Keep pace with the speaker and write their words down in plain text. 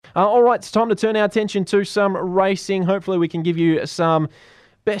All right, it's time to turn our attention to some racing. Hopefully we can give you some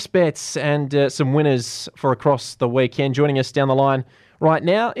best bets and some winners for across the weekend. Joining us down the line right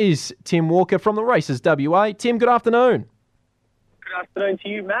now is Tim Walker from the Races WA. Tim, good afternoon. Good afternoon to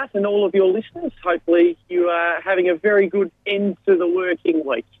you, Matt, and all of your listeners. Hopefully you are having a very good end to the working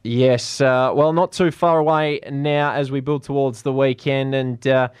week. Yes, well, not too far away now as we build towards the weekend. And,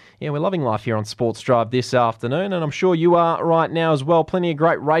 we're loving life here on Sports Drive this afternoon, and I'm sure you are right now as well. Plenty of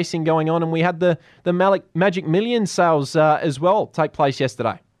great racing going on, and we had the Magic Millions sales as well take place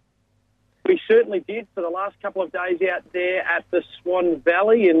yesterday. We certainly did for the last couple of days out there at the Swan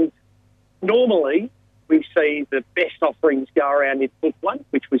Valley, and normally we see the best offerings go around in Book 1,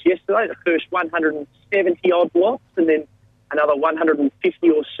 which was yesterday, the first 170-odd lots, and then another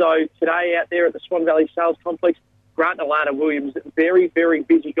 150 or so today out there at the Swan Valley Sales Complex. Grant and Alana Williams, very, very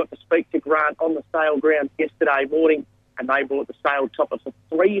busy. Got to speak to Grant on the sale grounds yesterday morning, and they bought the sale topper for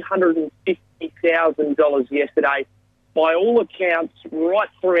 $350,000 yesterday. By all accounts, right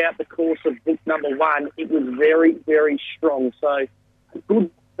throughout the course of Book number 1, it was very, very strong. So good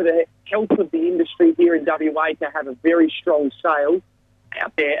for the health of the industry here in WA to have a very strong sale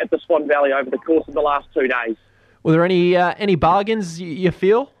out there at the Swan Valley over the course of the last 2 days. Were there any bargains you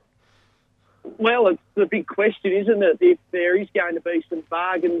feel? Well, it's the big question, isn't it? If there is going to be some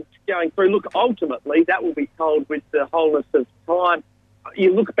bargains going through. Look, ultimately, that will be told with the wholeness of time.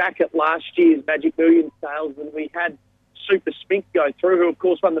 You look back at last year's Magic Millions sales, and we had Super Spink go through, who, of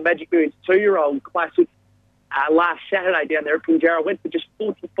course, won the Magic Millions 2-year-old classic last Saturday down there at Pinjarra. Went for just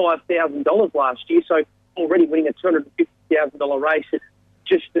 $45,000 last year, so already winning a $250,000 race. It's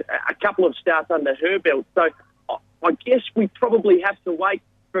just a couple of starts under her belt. So I guess we probably have to wait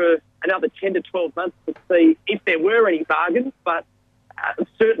for another 10 to 12 months to see if there were any bargains, but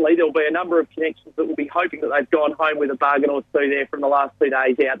certainly there'll be a number of connections that will be hoping that they've gone home with a bargain or two there from the last 2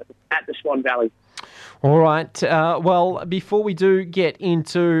 days out at the Swan Valley. All right. Well, before we do get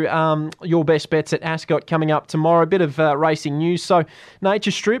into your best bets at Ascot coming up tomorrow, a bit of racing news. So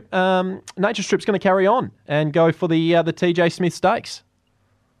Nature Strip's going to carry on and go for the TJ Smith Stakes.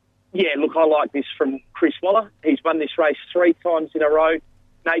 Yeah, look, I like this from Chris Waller. He's won this race 3 times in a row.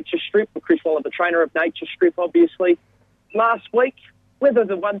 Nature Strip, Chris Waller, the trainer of Nature Strip, obviously. Last week, whether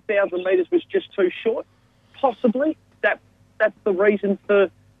the 1,000 metres was just too short, possibly. That's the reason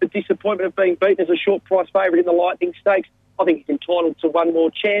for the disappointment of being beaten as a short price favourite in the Lightning Stakes. I think he's entitled to one more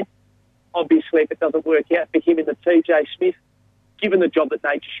chance. Obviously, if it doesn't work out for him in the TJ Smith, given the job that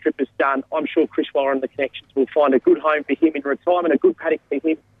Nature Strip has done, I'm sure Chris Waller and the connections will find a good home for him in retirement, a good paddock for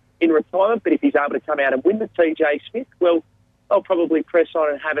him in retirement. But if he's able to come out and win the TJ Smith, well, they'll probably press on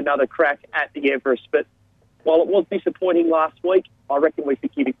and have another crack at the Everest. But while it was disappointing last week, I reckon we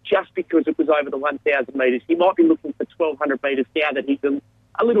forgive it just because it was over the 1,000 metres. He might be looking for 1,200 metres now that he's a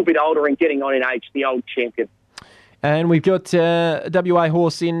little bit older and getting on in age, the old champion. And we've got a WA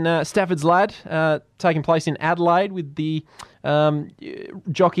horse in Stafford's Lad taking place in Adelaide with the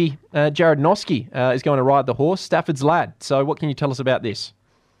jockey Jared Noske is going to ride the horse, Stafford's Lad. So what can you tell us about this?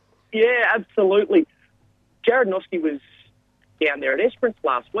 Yeah, absolutely. Jared Noske was down there at Esperance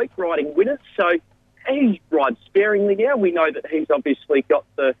last week riding winners, so he rides sparingly now. We know that he's obviously got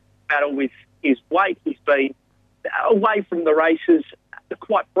the battle with his weight. He's been away from the races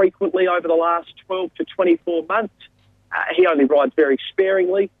quite frequently over the last 12 to 24 months. He only rides very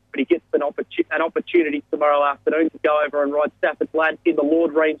sparingly, but he gets an opportunity tomorrow afternoon to go over and ride Stafford's Lad in the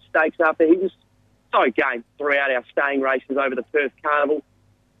Lord Reen Stakes after he was so game throughout our staying races over the Perth Carnival.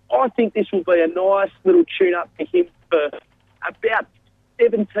 I think this will be a nice little tune-up for him for about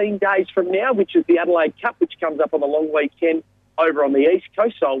 17 days from now, which is the Adelaide Cup, which comes up on the long weekend over on the East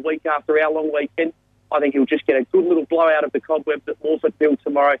Coast, so a week after our long weekend. I think he'll just get a good little blowout of the cobwebs at Morfordville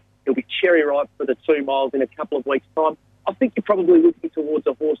tomorrow. He'll be cherry ripe for the 2 miles in a couple of weeks' time. I think you're probably looking towards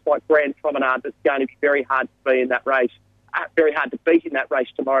a horse like Grand Promenade that's going to be very hard to be in that race, very hard to beat in that race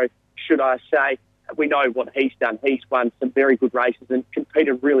tomorrow, should I say. We know what he's done. He's won some very good races and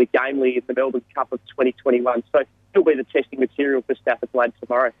competed really gamely in the Melbourne Cup of 2021. So he'll be the testing material for Stafford's Lad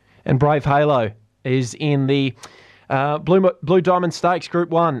tomorrow. And Brave Halo is in the Blue Diamond Stakes Group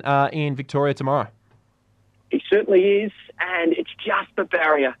 1 in Victoria tomorrow. He certainly is, and it's just the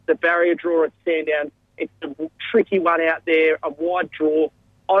barrier draw at Sandown. It's a tricky one out there, a wide draw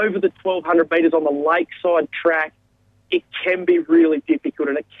over the 1,200 metres on the lakeside track. It can be really difficult,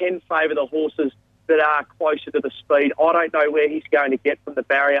 and it can favour the horses that are closer to the speed. I don't know where he's going to get from the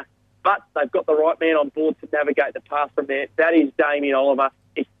barrier, but they've got the right man on board to navigate the path from there. That is Damien Oliver.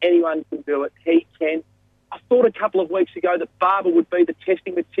 If anyone can do it, he can. I thought a couple of weeks ago that Barber would be the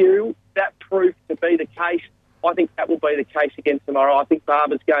testing material. That proved to be the case. I think that will be the case again tomorrow. I think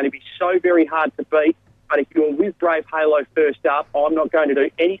Barber's going to be so very hard to beat. But if you're with Brave Halo first up, I'm not going to do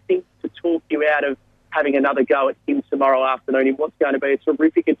anything to talk you out of having another go at him tomorrow afternoon in what's going to be a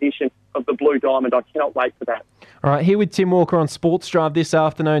terrific edition of the Blue Diamond. I cannot wait for that. All right, here with Tim Walker on Sports Drive this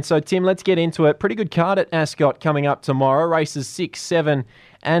afternoon. So, Tim, let's get into it. Pretty good card at Ascot coming up tomorrow. Races 6, 7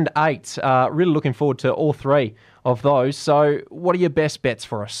 and 8. Really looking forward to all three of those. So, what are your best bets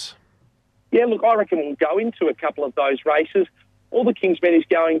for us? Yeah, look, I reckon we'll go into a couple of those races. All the Kingsmen is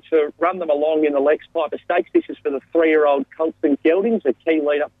going to run them along in the Lex Piper Stakes. This is for the 3-year-old Colts and Geldings, a key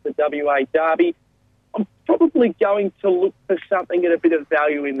lead up to the WA Derby. I'm probably going to look for something at a bit of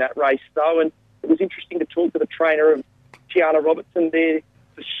value in that race, though. And it was interesting to talk to the trainer of Tiana Robertson there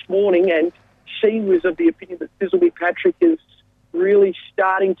this morning, and she was of the opinion that Sizzle Me Patrick is really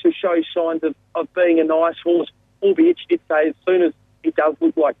starting to show signs of being a nice horse, albeit she did say as soon as it does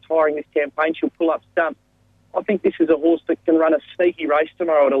look like tiring this campaign, she'll pull up stumps. I think this is a horse that can run a sneaky race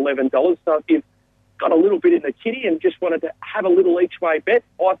tomorrow at $11. So if you've got a little bit in the kitty and just wanted to have a little each-way bet,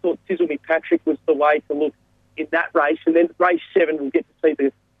 I thought Sizzle Me Patrick was the way to look in that race. And then race 7, we'll get to see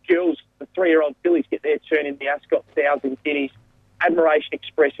the girls, the 3-year-old fillies, get their turn in the Ascot 1,000 guineas. Admiration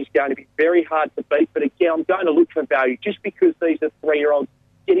Express is going to be very hard to beat. But again, I'm going to look for value just because these are 3-year-olds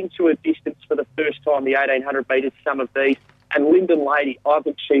getting to a distance for the first time, the 1,800 metres, some of these. And Linden Lady, I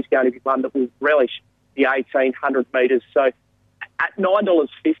think she's going to be one that will relish the 1,800 metres. So at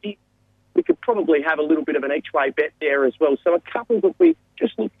 $9.50, we could probably have a little bit of an each-way bet there as well. So a couple that we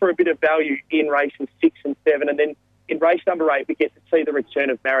just look for a bit of value in races 6 and 7. And then in race number 8, we get to see the return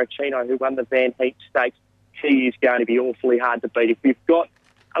of Maricino, who won the Van Heat Stakes. He is going to be awfully hard to beat. If you've got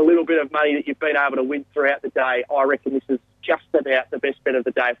a little bit of money that you've been able to win throughout the day, I reckon this is just about the best bet of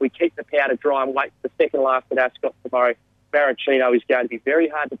the day. If we keep the powder dry and wait for the second last at Ascot tomorrow, Maricino is going to be very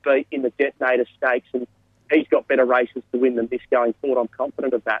hard to beat in the Detonator Stakes, and he's got better races to win than this going forward. I'm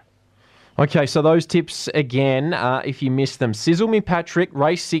confident of that. Okay, so those tips again, if you missed them. Sizzle Me Patrick,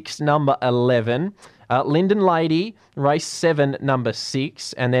 race 6, number 11. Linden Lady, race 7, number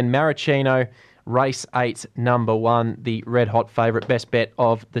 6. And then Maricino, race 8, number 1, the red-hot favourite. Best bet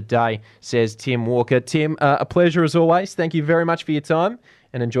of the day, says Tim Walker. Tim, a pleasure as always. Thank you very much for your time,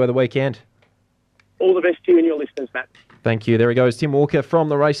 and enjoy the weekend. All the best to you and your listeners, Matt. Thank you. There he goes, Tim Walker from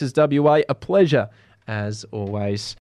the Races WA. A pleasure as always.